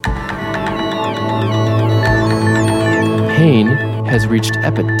pain has reached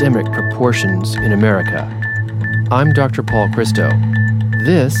epidemic proportions in America. I'm Dr. Paul Christo.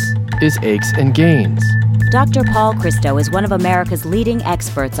 This is Aches and Gains. Dr. Paul Christo is one of America's leading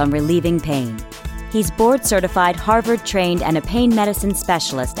experts on relieving pain. He's board-certified, Harvard-trained, and a pain medicine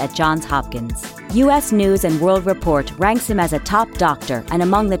specialist at Johns Hopkins. U.S. News & World Report ranks him as a top doctor and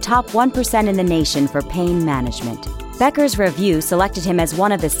among the top 1% in the nation for pain management. Becker's Review selected him as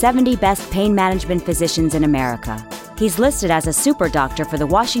one of the 70 best pain management physicians in America. He's listed as a super doctor for the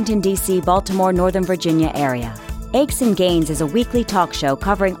Washington, D.C., Baltimore, Northern Virginia area. Aches and Gains is a weekly talk show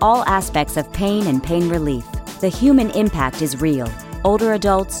covering all aspects of pain and pain relief. The human impact is real. Older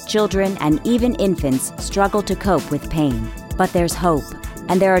adults, children, and even infants struggle to cope with pain. But there's hope,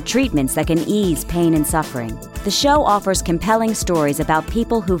 and there are treatments that can ease pain and suffering. The show offers compelling stories about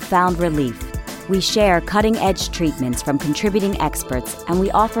people who've found relief. We share cutting-edge treatments from contributing experts, and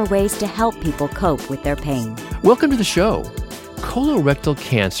we offer ways to help people cope with their pain. Welcome to the show. Colorectal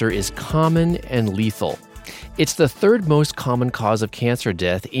cancer is common and lethal. It's the third most common cause of cancer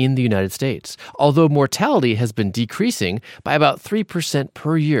death in the United States, although mortality has been decreasing by about 3%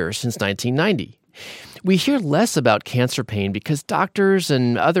 per year since 1990. We hear less about cancer pain because doctors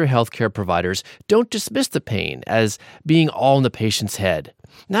and other healthcare providers don't dismiss the pain as being all in the patient's head.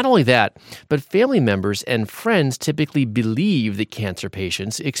 Not only that, but family members and friends typically believe that cancer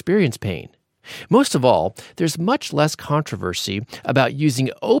patients experience pain. Most of all, there's much less controversy about using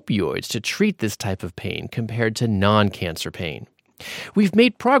opioids to treat this type of pain compared to non-cancer pain. We've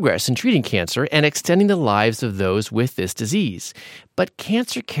made progress in treating cancer and extending the lives of those with this disease. But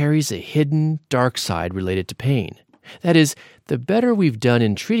cancer carries a hidden, dark side related to pain. That is, the better we've done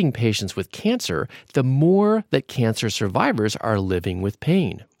in treating patients with cancer, the more that cancer survivors are living with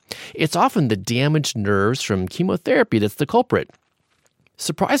pain. It's often the damaged nerves from chemotherapy that's the culprit.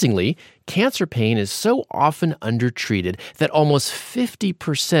 Surprisingly, cancer pain is so often undertreated that almost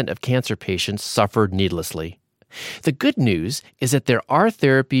 50% of cancer patients suffer needlessly. The good news is that there are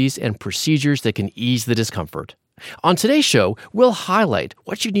therapies and procedures that can ease the discomfort. On today's show, we'll highlight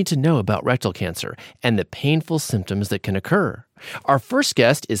what you need to know about rectal cancer and the painful symptoms that can occur. Our first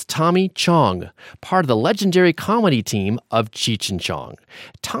guest is Tommy Chong, part of the legendary comedy team of Cheech and Chong.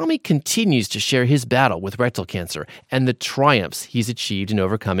 Tommy continues to share his battle with rectal cancer and the triumphs he's achieved in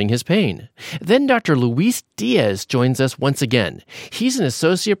overcoming his pain. Then Dr. Luis Diaz joins us once again. He's an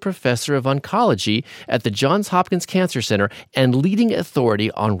associate professor of oncology at the Johns Hopkins Cancer Center and leading authority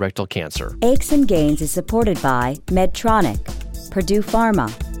on rectal cancer. Aches and Gains is supported by Medtronic, Purdue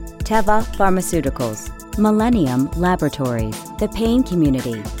Pharma, Teva Pharmaceuticals, Millennium Laboratories, The Pain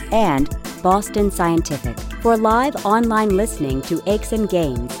Community, and Boston Scientific. For live online listening to Aches and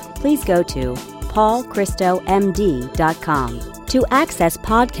Gains, please go to paulchristomd.com. To access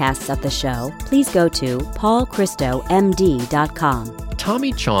podcasts of the show, please go to paulchristomd.com.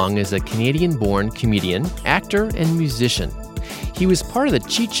 Tommy Chong is a Canadian-born comedian, actor, and musician. He was part of the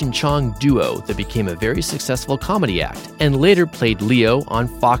Cheech and Chong duo that became a very successful comedy act and later played Leo on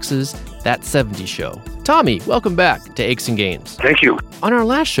Fox's That 70s Show. Tommy, welcome back to Aches and Gains. Thank you. On our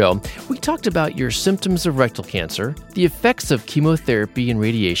last show, we talked about your symptoms of rectal cancer, the effects of chemotherapy and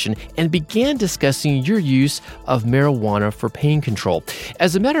radiation, and began discussing your use of marijuana for pain control.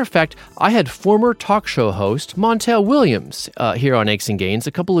 As a matter of fact, I had former talk show host Montel Williams here on Aches and Gains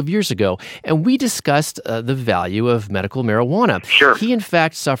a couple of years ago, and we discussed the value of medical marijuana. Sure. He, in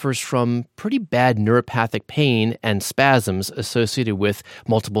fact, suffers from pretty bad neuropathic pain and spasms associated with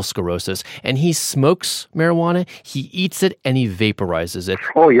multiple sclerosis, and he smokes marijuana, he eats it, and he vaporizes it.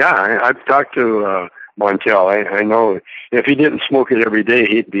 Oh, yeah. I've talked to Montel. I know if he didn't smoke it every day,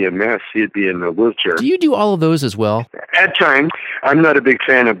 he'd be a mess. He'd be in a wheelchair. Do you do all of those as well? At times. I'm not a big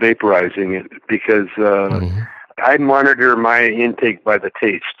fan of vaporizing it because I monitor my intake by the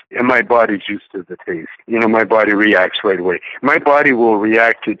taste, and my body's used to the taste. My body reacts right away. My body will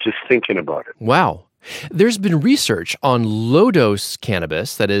react to just thinking about it. Wow. There's been research on low-dose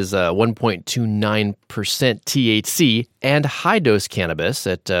cannabis, that is 1.29% THC, and high-dose cannabis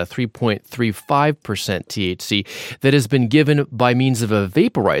at 3.35% THC that has been given by means of a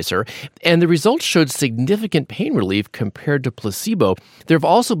vaporizer, and the results showed significant pain relief compared to placebo. There have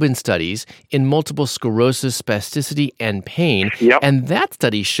also been studies in multiple sclerosis, spasticity, and pain, and that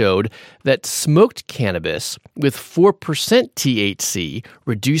study showed that smoked cannabis with 4% THC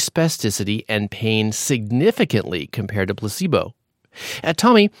reduced spasticity and pain significantly compared to placebo.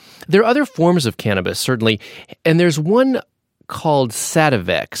 Tommy, there are other forms of cannabis, certainly, and there's one called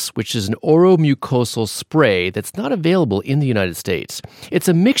Sativex, which is an oromucosal spray that's not available in the United States. It's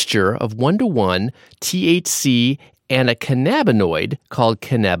a mixture of 1-to-1 THC and a cannabinoid called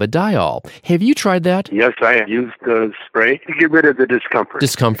cannabidiol. Have you tried that? Yes, I have used the spray to get rid of the discomfort.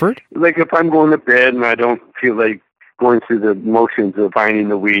 Discomfort? Like if I'm going to bed and I don't feel like going through the motions of finding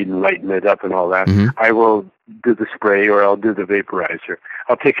the weed and lighting it up and all that, I will do the spray or I'll do the vaporizer.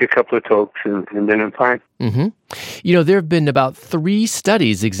 I'll take a couple of tokes and then I'm fine. You know, there have been about 3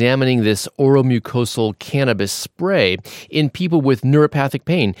 studies examining this oromucosal cannabis spray in people with neuropathic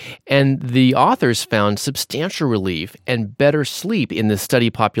pain, and the authors found substantial relief and better sleep in the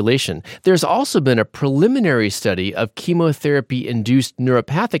study population. There's also been a preliminary study of chemotherapy-induced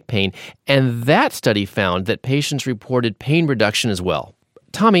neuropathic pain, and that study found that patients reported pain reduction as well.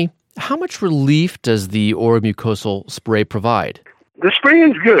 Tommy, how much relief does the oromucosal spray provide? The spray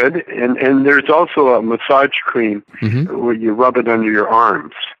is good, and there's also a massage cream where you rub it under your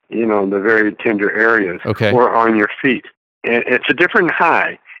arms, you know, in the very tender areas, or on your feet. And it's a different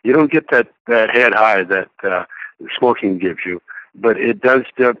high. You don't get that head high that smoking gives you, but it does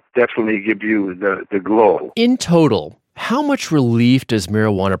definitely give you the glow. In total, how much relief does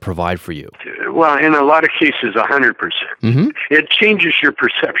marijuana provide for you? Well, in a lot of cases, 100%. It changes your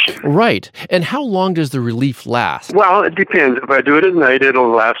perception. Right. And how long does the relief last? Well, it depends. If I do it at night, it'll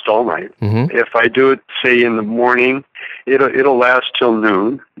last all night. If I do it, say, in the morning, it'll last till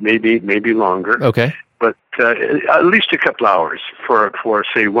noon, maybe longer. Okay. But at least a couple hours for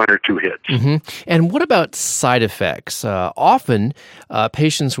say 1 or 2 hits. And what about side effects? Often,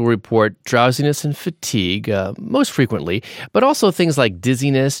 patients will report drowsiness and fatigue, most frequently, but also things like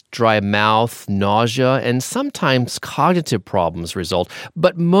dizziness, dry mouth, nausea, and sometimes cognitive problems result.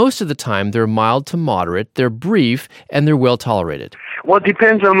 But most of the time, they're mild to moderate, they're brief, and they're well tolerated. Well, it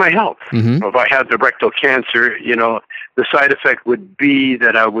depends on my health. If I had the rectal cancer, you know, the side effect would be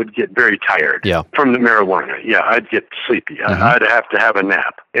that I would get very tired from the marijuana. Yeah, I'd get sleepy. I'd have to have a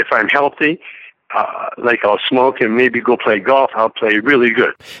nap. If I'm healthy, like I'll smoke and maybe go play golf, I'll play really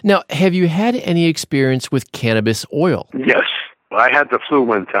good. Now, have you had any experience with cannabis oil? Yes. Well, I had the flu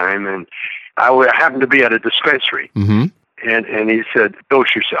one time, and I happened to be at a dispensary. And he said,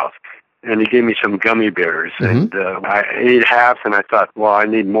 dose yourself. And he gave me some gummy bears, and I ate half, and I thought, well, I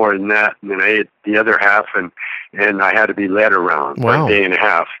need more than that. And then I ate the other half, and I had to be led around for a day and a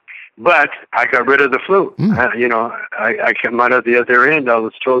half. But I got rid of the flu. I came out of the other end. I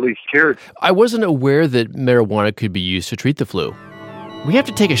was totally cured. I wasn't aware that marijuana could be used to treat the flu. We have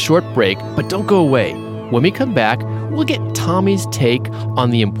to take a short break, but don't go away. When we come back, we'll get Tommy's take on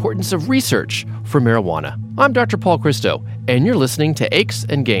the importance of research for marijuana. I'm Dr. Paul Christo, and you're listening to Aches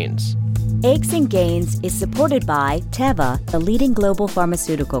and Gains. Aches and Gains is supported by Teva, the leading global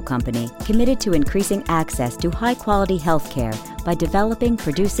pharmaceutical company committed to increasing access to high-quality healthcare by developing,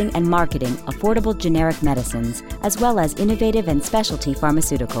 producing, and marketing affordable generic medicines, as well as innovative and specialty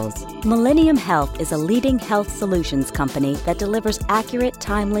pharmaceuticals. Millennium Health is a leading health solutions company that delivers accurate,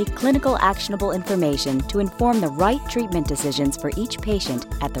 timely, clinical actionable information to inform the right treatment decisions for each patient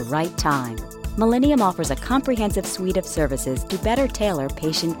at the right time. Millennium offers a comprehensive suite of services to better tailor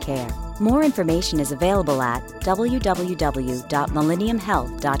patient care. More information is available at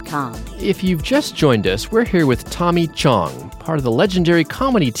www.millenniumhealth.com. If you've just joined us, we're here with Tommy Chong, part of the legendary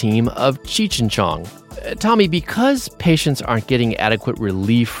comedy team of Cheech and Chong. Tommy, because patients aren't getting adequate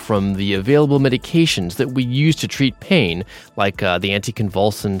relief from the available medications that we use to treat pain, like the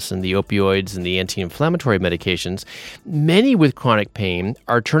anticonvulsants and the opioids and the anti-inflammatory medications, many with chronic pain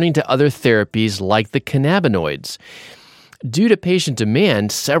are turning to other therapies like the cannabinoids. Due to patient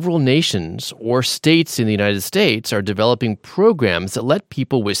demand, several nations or states in the United States are developing programs that let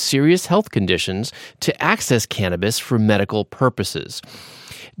people with serious health conditions to access cannabis for medical purposes.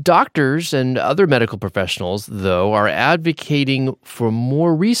 Doctors and other medical professionals, though, are advocating for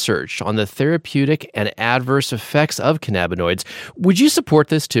more research on the therapeutic and adverse effects of cannabinoids. Would you support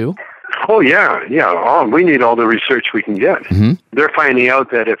this too? Oh, yeah. We need all the research we can get. They're finding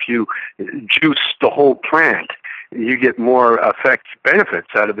out that if you juice the whole plant, you get more benefits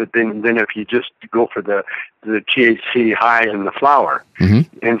out of it than if you just go for the THC high in the flower.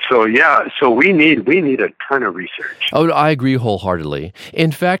 And so we need a ton of research. Oh, I agree wholeheartedly.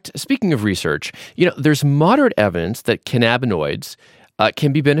 In fact, speaking of research, there's moderate evidence that cannabinoids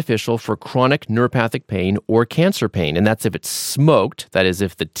can be beneficial for chronic neuropathic pain or cancer pain, and that's if it's smoked, that is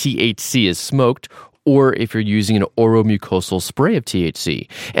if the THC is smoked, or if you're using an oromucosal spray of THC.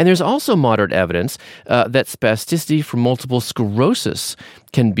 And there's also moderate evidence that spasticity from multiple sclerosis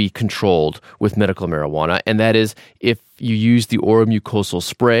can be controlled with medical marijuana, and that is if you use the oromucosal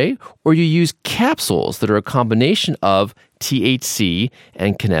spray or you use capsules that are a combination of THC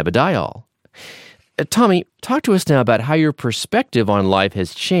and cannabidiol. Tommy, talk to us now about how your perspective on life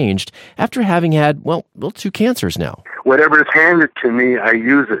has changed after having had, well, 2 cancers now. Whatever is handed to me, I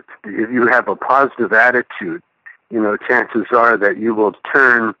use it. If you have a positive attitude, chances are that you will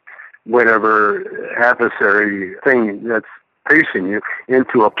turn whatever adversary thing that's facing you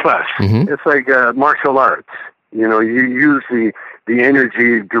into a plus. Mm-hmm. It's like martial arts. You use the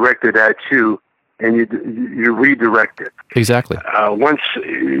energy directed at you, and you redirect it. Exactly. Once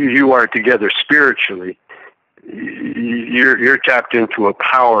you are together spiritually, you're tapped into a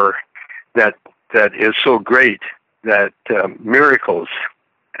power that is so great that miracles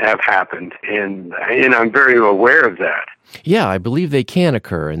have happened, and I'm very aware of that. Yeah, I believe they can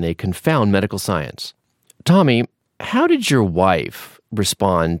occur, and they confound medical science. Tommy, how did your wife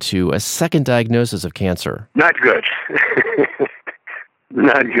respond to a second diagnosis of cancer? Not good.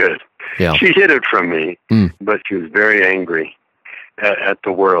 Not good. Yeah. She hid it from me, but she was very angry at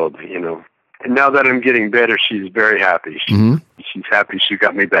the world, And now that I'm getting better, she's very happy. She's happy she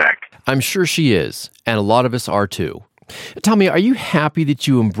got me back. I'm sure she is, and a lot of us are too. Tommy, are you happy that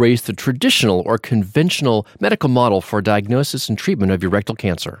you embrace the traditional or conventional medical model for diagnosis and treatment of your rectal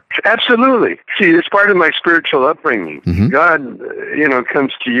cancer? Absolutely. See, it's part of my spiritual upbringing. Mm-hmm. God,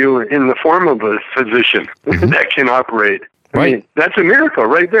 comes to you in the form of a physician that can operate. Right. I mean, that's a miracle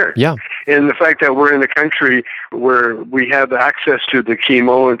right there. Yeah. And the fact that we're in a country where we have access to the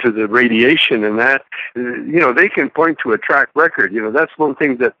chemo and to the radiation and that, they can point to a track record. That's one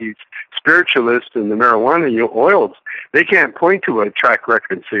thing that these spiritualists and the marijuana oils, they can't point to a track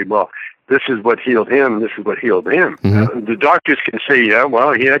record and say, well, this is what healed him, this is what healed him. Mm-hmm. The doctors can say, yeah,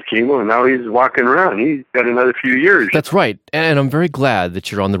 well, he had chemo and now he's walking around. He's got another few years. That's right. And I'm very glad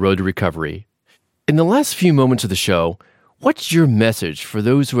that you're on the road to recovery. In the last few moments of the show, what's your message for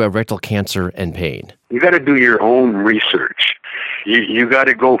those who have rectal cancer and pain? You got to do your own research. You got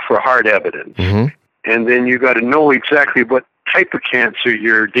to go for hard evidence. Mm-hmm. And then you got to know exactly what type of cancer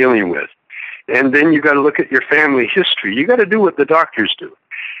you're dealing with. And then you got to look at your family history. You got to do what the doctors do.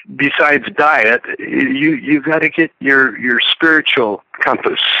 Besides diet, you got to get your spiritual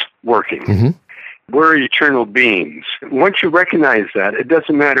compass working. Mm-hmm. We're eternal beings. Once you recognize that, it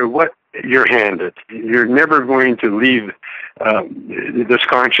doesn't matter what you're handed. You're never going to leave this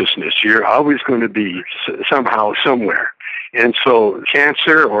consciousness. You're always going to be somehow, somewhere. And so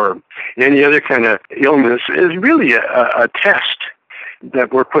cancer or any other kind of illness is really a test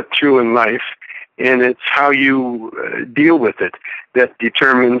that we're put through in life, and it's how you deal with it that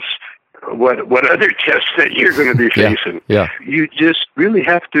determines what other tests that you're going to be facing. Yeah. You just really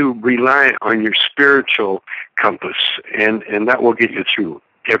have to rely on your spiritual compass, and that will get you through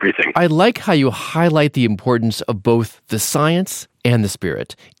everything. I like how you highlight the importance of both the science and the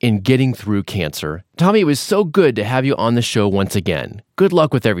spirit in getting through cancer. Tommy, it was so good to have you on the show once again. Good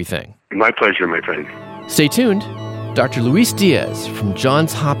luck with everything. My pleasure, my friend. Stay tuned. Dr. Luis Diaz from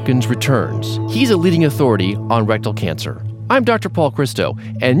Johns Hopkins returns. He's a leading authority on rectal cancer. I'm Dr. Paul Christo,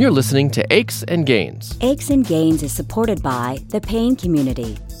 and you're listening to Aches and Gains. Aches and Gains is supported by The Pain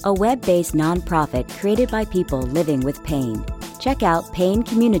Community, a web-based nonprofit created by people living with pain. Check out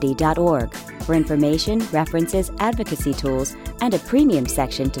paincommunity.org for information, references, advocacy tools, and a premium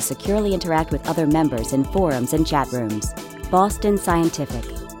section to securely interact with other members in forums and chat rooms. Boston Scientific,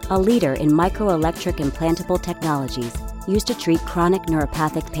 a leader in microelectric implantable technologies used to treat chronic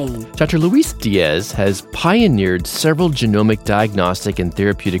neuropathic pain. Dr. Luis Diaz has pioneered several genomic diagnostic and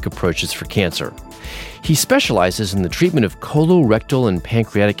therapeutic approaches for cancer. He specializes in the treatment of colorectal and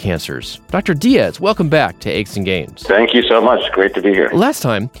pancreatic cancers. Dr. Diaz, welcome back to Aches and Gains. Thank you so much. Great to be here. Last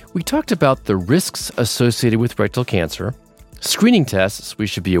time, we talked about the risks associated with rectal cancer, screening tests we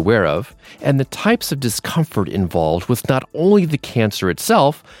should be aware of, and the types of discomfort involved with not only the cancer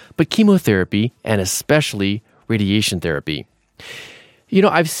itself, but chemotherapy and especially radiation therapy.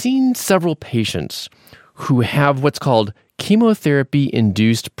 I've seen several patients who have what's called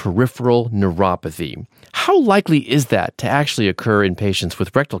chemotherapy-induced peripheral neuropathy. How likely is that to actually occur in patients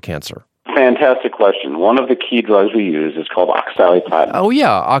with rectal cancer? Fantastic question. One of the key drugs we use is called oxaliplatin. Oh,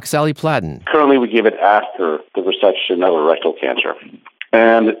 yeah, oxaliplatin. Currently, we give it after the resection of a rectal cancer.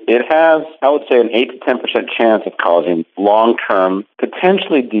 And it has, I would say, an 8 to 10% chance of causing long-term,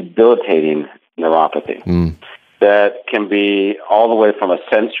 potentially debilitating neuropathy. That can be all the way from a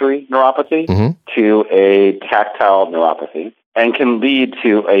sensory neuropathy to a tactile neuropathy, and can lead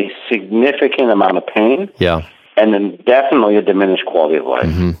to a significant amount of pain, and then definitely a diminished quality of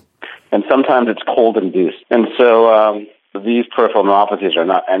life. And sometimes it's cold-induced. And so these peripheral neuropathies are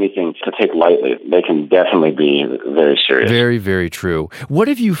not anything to take lightly. They can definitely be very serious. Very, very true. What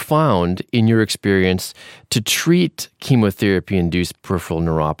have you found in your experience to treat chemotherapy-induced peripheral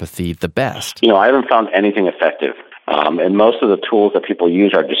neuropathy the best? I haven't found anything effective. And most of the tools that people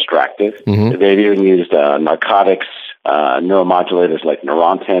use are distractive. Mm-hmm. They've even used narcotics, neuromodulators like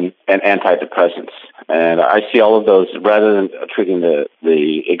Neurontin, and antidepressants. And I see all of those, rather than treating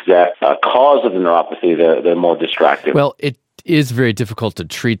the exact cause of the neuropathy, they're more distractive. Well, it is very difficult to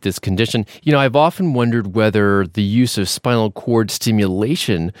treat this condition. I've often wondered whether the use of spinal cord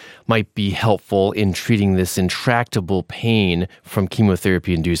stimulation might be helpful in treating this intractable pain from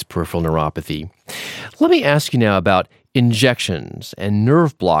chemotherapy-induced peripheral neuropathy. Let me ask you now about injections and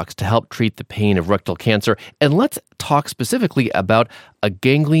nerve blocks to help treat the pain of rectal cancer. And let's talk specifically about a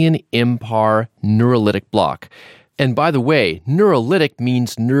ganglion impar neurolytic block. And by the way, neurolytic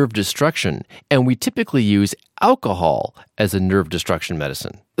means nerve destruction, and we typically use alcohol as a nerve destruction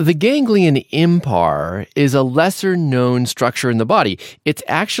medicine. The ganglion impar is a lesser-known structure in the body. It's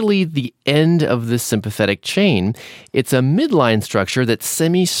actually the end of the sympathetic chain. It's a midline structure that's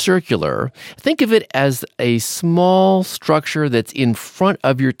semicircular. Think of it as a small structure that's in front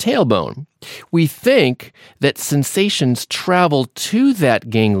of your tailbone. We think that sensations travel to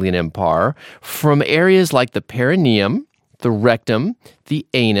that ganglion impar from areas like the perineum, the rectum, the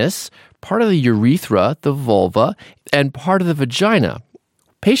anus, part of the urethra, the vulva, and part of the vagina.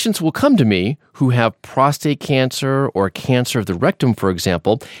 Patients will come to me who have prostate cancer or cancer of the rectum, for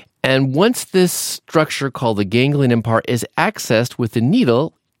example, and once this structure called the ganglion impar is accessed with a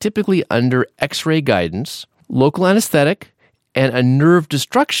needle, typically under X-ray guidance, local anesthetic, and a nerve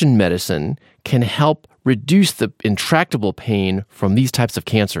destruction medicine can help reduce the intractable pain from these types of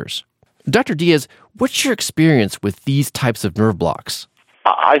cancers. Dr. Diaz, what's your experience with these types of nerve blocks?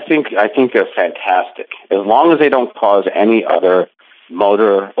 I think they're fantastic, as long as they don't cause any other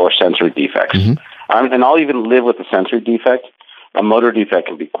motor or sensory defects. Mm-hmm. And I'll even live with a sensory defect. A motor defect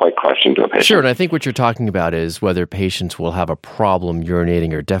can be quite crushing to a patient. Sure, and I think what you're talking about is whether patients will have a problem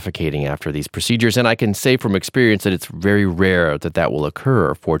urinating or defecating after these procedures. And I can say from experience that it's very rare that will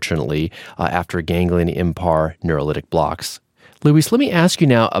occur, fortunately, after ganglion impar neurolytic blocks. Luis, let me ask you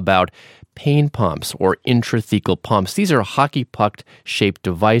now about pain pumps or intrathecal pumps. These are hockey puck-shaped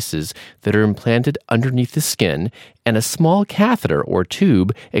devices that are implanted underneath the skin, and a small catheter or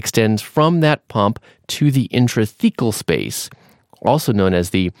tube extends from that pump to the intrathecal space, also known as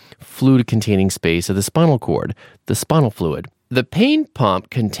the fluid-containing space of the spinal cord, the spinal fluid. The pain pump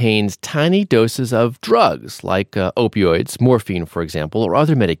contains tiny doses of drugs like opioids, morphine, for example, or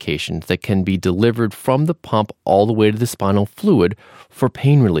other medications that can be delivered from the pump all the way to the spinal fluid for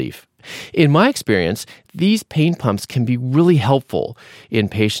pain relief. In my experience, these pain pumps can be really helpful in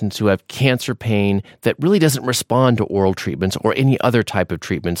patients who have cancer pain that really doesn't respond to oral treatments or any other type of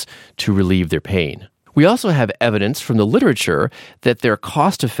treatments to relieve their pain. We also have evidence from the literature that they're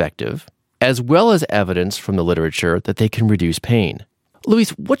cost-effective, as well as evidence from the literature that they can reduce pain. Luis,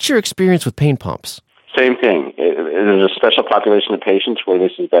 what's your experience with pain pumps? Same thing. There's a special population of patients where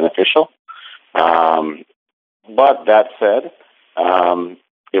this is beneficial. But that said,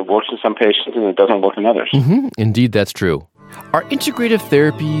 it works in some patients and it doesn't work in others. Mm-hmm. Indeed, that's true. Are integrative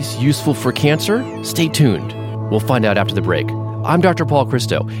therapies useful for cancer? Stay tuned. We'll find out after the break. I'm Dr. Paul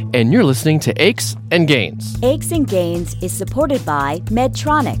Christo, and you're listening to Aches and Gains. Aches and Gains is supported by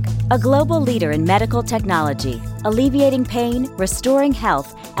Medtronic, a global leader in medical technology, alleviating pain, restoring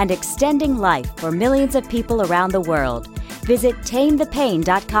health, and extending life for millions of people around the world. Visit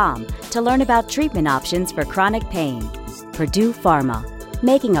tamethepain.com to learn about treatment options for chronic pain. Purdue Pharma,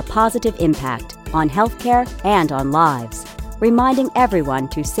 making a positive impact on healthcare and on lives, reminding everyone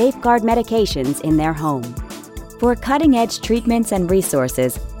to safeguard medications in their home. For cutting-edge treatments and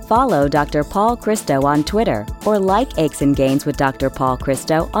resources, follow Dr. Paul Christo on Twitter or like Aches and Gains with Dr. Paul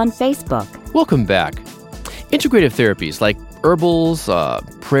Christo on Facebook. Welcome back. Integrative therapies like herbals,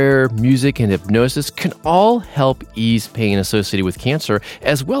 prayer, music, and hypnosis can all help ease pain associated with cancer,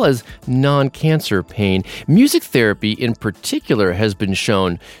 as well as non-cancer pain. Music therapy in particular has been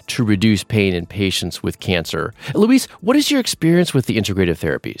shown to reduce pain in patients with cancer. Luis, what is your experience with the integrative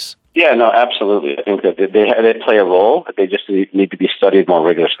therapies? Yeah, no, absolutely. I think that they play a role, but they just need to be studied more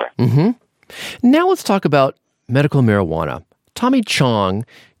rigorously. Mm-hmm. Now let's talk about medical marijuana. Tommy Chong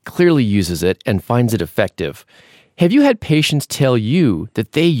clearly uses it and finds it effective. Have you had patients tell you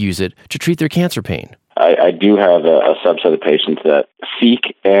that they use it to treat their cancer pain? I do have a subset of patients that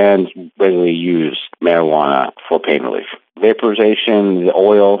seek and regularly use marijuana for pain relief. Vaporization, the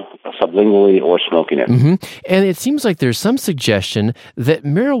oil, sublingually, or smoking it. Mm-hmm. And it seems like there's some suggestion that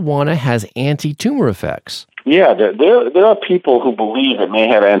marijuana has anti-tumor effects. Yeah, there are people who believe it may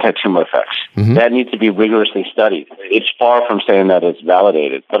have anti-tumor effects. Mm-hmm. That needs to be rigorously studied. It's far from saying that it's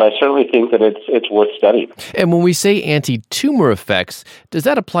validated, but I certainly think that it's worth studying. And when we say anti-tumor effects, does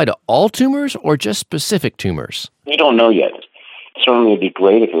that apply to all tumors or just specific tumors? We don't know yet. Certainly, it'd be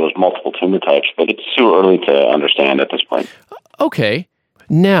great if it was multiple tumor types, but it's too early to understand at this point. Okay.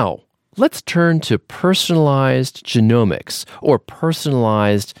 Now, let's turn to personalized genomics or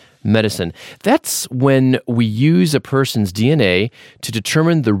personalized medicine. That's when we use a person's DNA to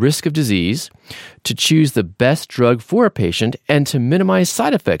determine the risk of disease, to choose the best drug for a patient, and to minimize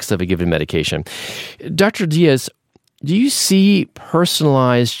side effects of a given medication. Dr. Diaz, do you see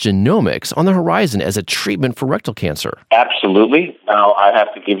personalized genomics on the horizon as a treatment for rectal cancer? Absolutely. Now, I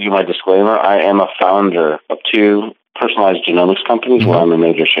have to give you my disclaimer. I am a founder of 2 personalized genomics companies where I'm a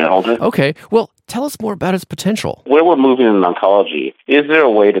major shareholder. Okay. Well, tell us more about its potential. Where we're moving in oncology, is there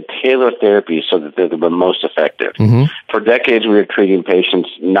a way to tailor therapies so that they're the most effective? Mm-hmm. For decades, we were treating patients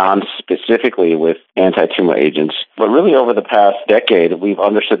non-specifically with anti-tumor agents. But really over the past decade, we've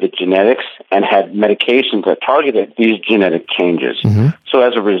understood the genetics and had medications that targeted these genetic changes. Mm-hmm. So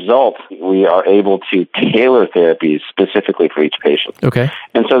as a result, we are able to tailor therapies specifically for each patient. Okay.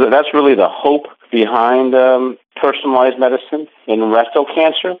 And so that's really the hope behind personalized medicine in rectal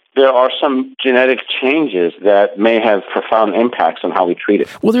cancer. There are some genetic changes that may have profound impacts on how we treat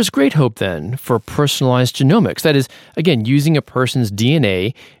it. Well, there's great hope then for personalized genomics. That is, again, using a person's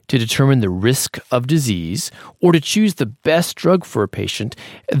DNA to determine the risk of disease or to choose the best drug for a patient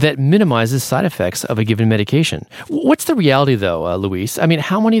that minimizes side effects of a given medication. What's the reality, though, Luis? I mean,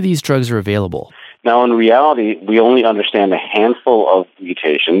 how many of these drugs are available? Now, in reality, we only understand a handful of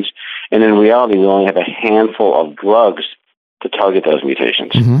mutations, and in reality, we only have a handful of drugs to target those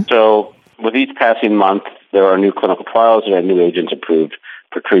mutations. Mm-hmm. So with each passing month, there are new clinical trials and new agents approved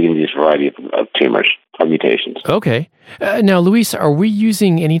for treating these variety of tumors or mutations. Okay. Now, Luis, are we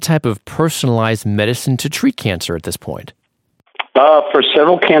using any type of personalized medicine to treat cancer at this point? For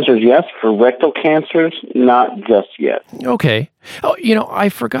several cancers, yes. For rectal cancers, not just yet. Okay. Oh, I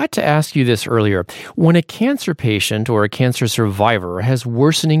forgot to ask you this earlier. When a cancer patient or a cancer survivor has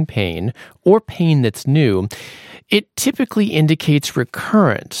worsening pain or pain that's new, it typically indicates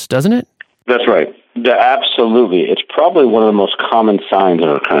recurrence, doesn't it? That's right. Absolutely. It's probably one of the most common signs of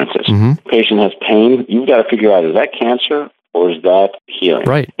recurrences. Mm-hmm. Patient has pain. You've got to figure out, is that cancer or is that healing?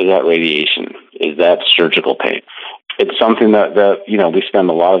 Right. Is that radiation? Is that surgical pain? It's something that we spend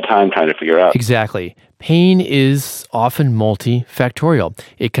a lot of time trying to figure out. Exactly. Pain is often multifactorial.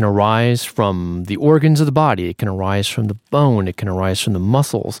 It can arise from the organs of the body. It can arise from the bone. It can arise from the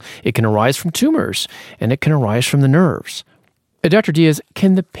muscles. It can arise from tumors. And it can arise from the nerves. Dr. Diaz,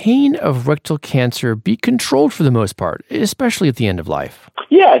 can the pain of rectal cancer be controlled for the most part, especially at the end of life?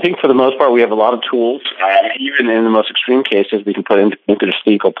 Yeah, I think for the most part we have a lot of tools. Even in the most extreme cases, we can put in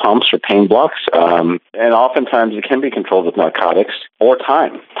intrathecal pumps or pain blocks. And oftentimes it can be controlled with narcotics or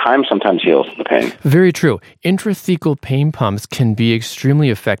time. Time sometimes heals the pain. Very true. Intrathecal pain pumps can be extremely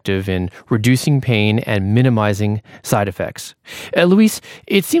effective in reducing pain and minimizing side effects. Luis,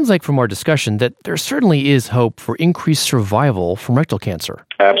 it seems like from our discussion that there certainly is hope for increased survival from rectal cancer.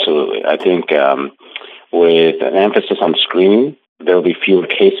 Absolutely. I think with an emphasis on screening, there will be fewer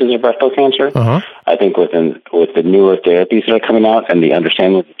cases of rectal cancer. Uh-huh. I think with the newer therapies that are coming out and the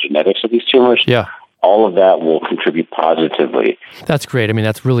understanding of the genetics of these tumors, all of that will contribute positively. That's great. I mean,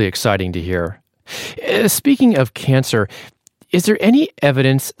 that's really exciting to hear. Speaking of cancer, is there any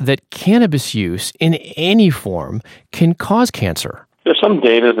evidence that cannabis use in any form can cause cancer? There's some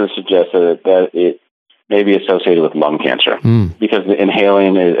data that suggests that it may be associated with lung cancer because the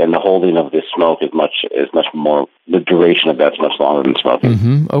inhaling and the holding of this smoke is much more, the duration of that's much longer than smoking.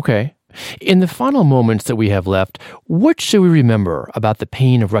 Mm-hmm. Okay. In the final moments that we have left, what should we remember about the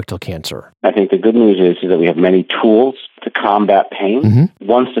pain of rectal cancer? I think the good news is that we have many tools to combat pain. Mm-hmm.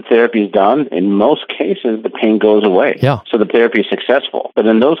 Once the therapy is done, in most cases, the pain goes away. Yeah. So the therapy is successful. But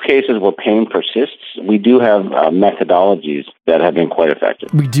in those cases where pain persists, we do have methodologies that have been quite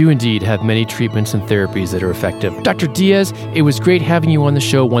effective. We do indeed have many treatments and therapies that are effective. Dr. Diaz, it was great having you on the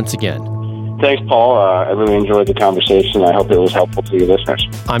show once again. Thanks, Paul. I really enjoyed the conversation. I hope it was helpful to your listeners.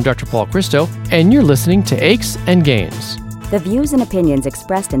 I'm Dr. Paul Christo, and you're listening to Aches and Gains. The views and opinions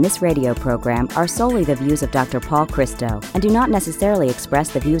expressed in this radio program are solely the views of Dr. Paul Christo and do not necessarily express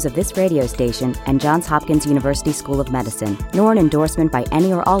the views of this radio station and Johns Hopkins University School of Medicine, nor an endorsement by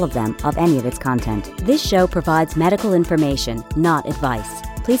any or all of them of any of its content. This show provides medical information, not advice.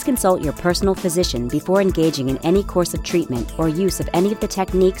 Please consult your personal physician before engaging in any course of treatment or use of any of the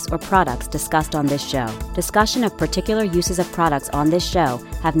techniques or products discussed on this show. Discussion of particular uses of products on this show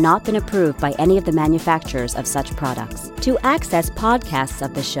have not been approved by any of the manufacturers of such products. To access podcasts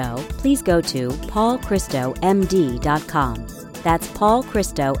of the show, please go to paulchristomd.com. That's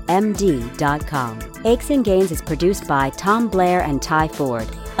paulchristomd.com. Aches and Gains is produced by Tom Blair and Ty Ford.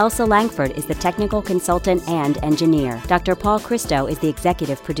 Elsa Langford is the technical consultant and engineer. Dr. Paul Christo is the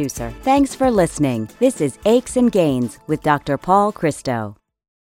executive producer. Thanks for listening. This is Aches and Gains with Dr. Paul Christo.